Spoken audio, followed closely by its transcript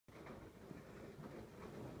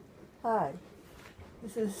Hi,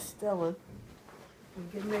 this is Stella. I'm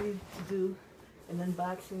getting ready to do an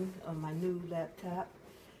unboxing of my new laptop,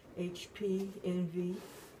 HP Envy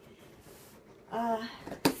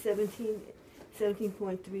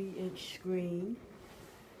 17.3 inch screen.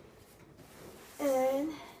 And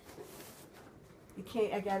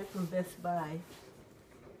I got it from Best Buy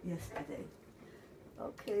yesterday.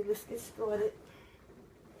 Okay, let's get started.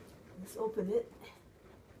 Let's open it.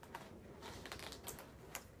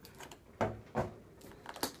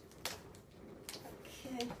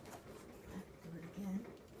 Okay, do it again.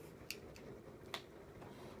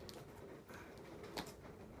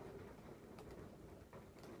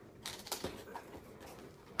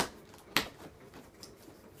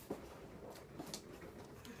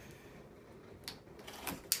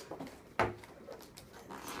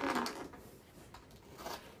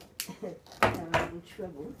 Have a little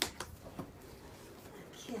trouble.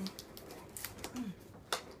 Okay.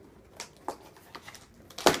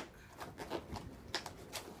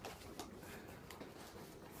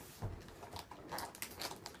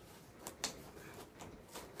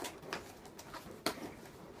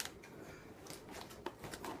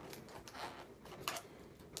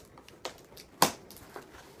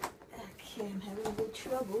 Okay, I'm having a little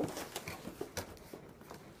trouble.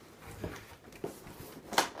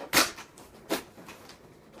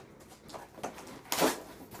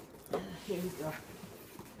 Here we go.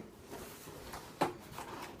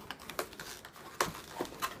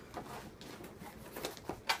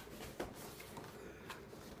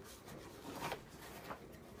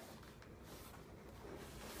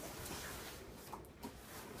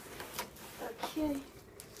 Okay.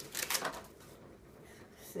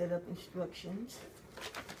 Setup instructions.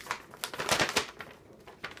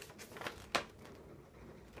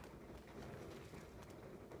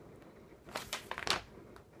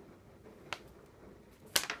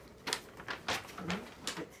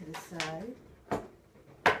 Get to the side.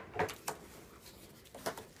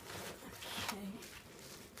 Okay.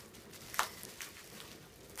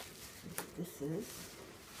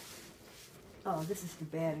 This is the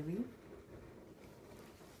battery.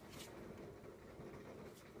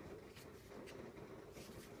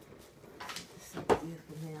 This up there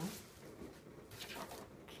for now.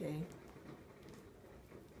 Okay.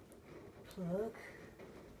 Plug.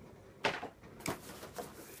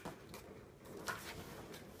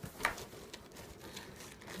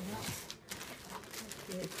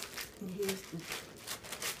 Okay. And here's the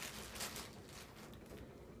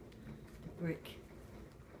brick.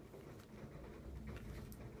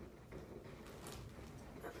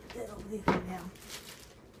 That'll leave it now.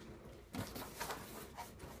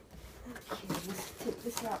 Okay, let's take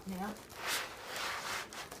this out now.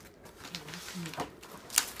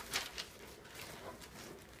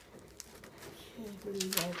 Okay, what do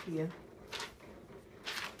we have here?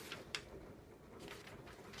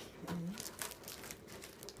 Okay.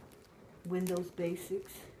 Windows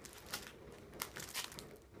Basics.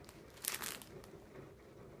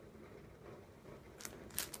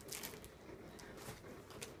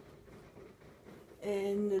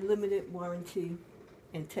 And the limited warranty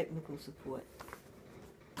and technical support.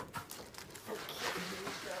 Okay, here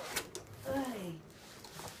we go. Alright,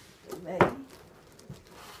 ready?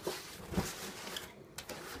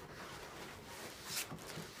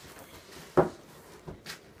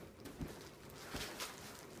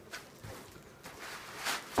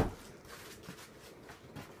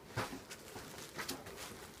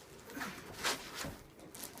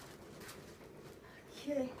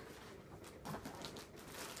 Okay.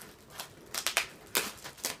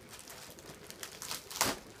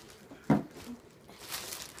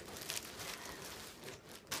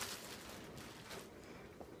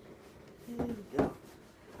 There we go.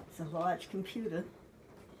 It's a large computer.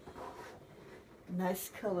 Nice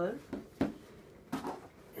color.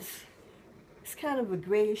 It's kind of a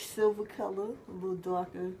grayish silver color, a little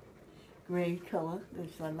darker gray color,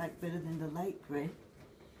 which I like better than the light gray.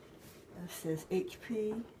 It says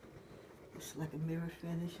HP. It's like a mirror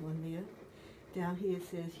finish on there. Down here it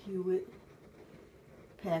says Hewitt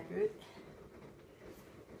Packard.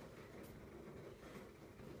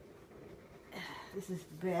 This is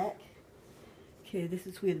the back. Okay, this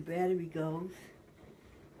is where the battery goes.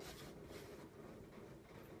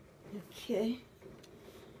 Okay.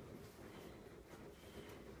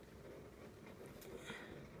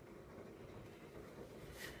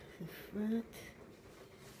 The front.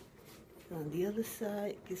 On the other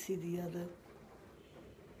side, you can see the other.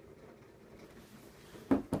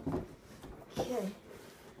 Okay.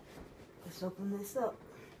 Let's open this up.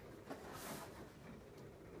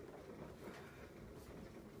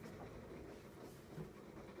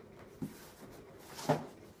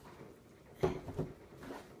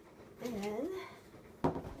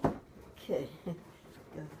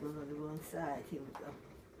 Here we go.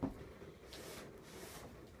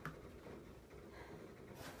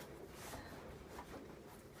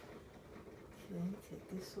 Okay, take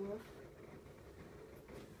this off.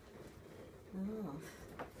 Oh,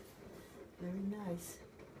 very nice.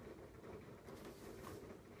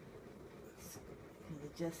 And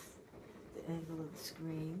adjust the angle of the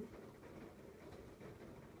screen.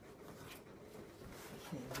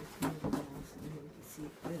 Okay, let's move it down so maybe we can see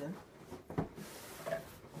it better.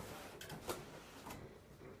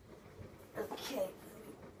 Okay,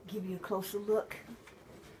 give you a closer look.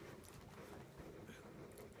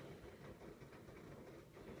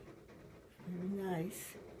 Very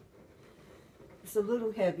nice. It's a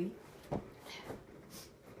little heavy.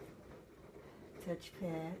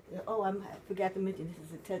 Touchpad. Oh, I forgot to mention this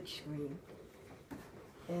is a touch screen.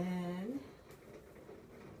 And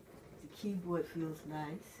the keyboard feels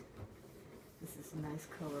nice. This is a nice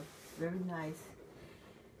color. Very nice.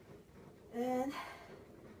 And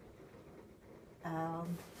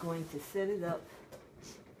I'm going to set it up.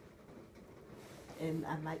 And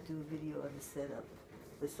I might do a video of the setup.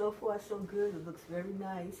 But so far so good. It looks very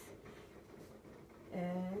nice.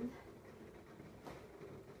 And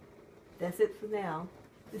that's it for now.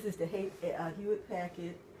 This is the Hewitt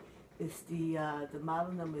Packard. It's the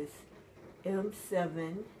model number is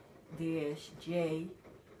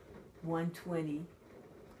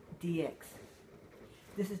m7-j120dx.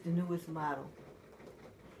 This is the newest model.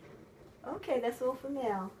 Okay, that's all for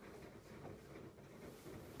now.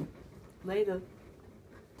 Later.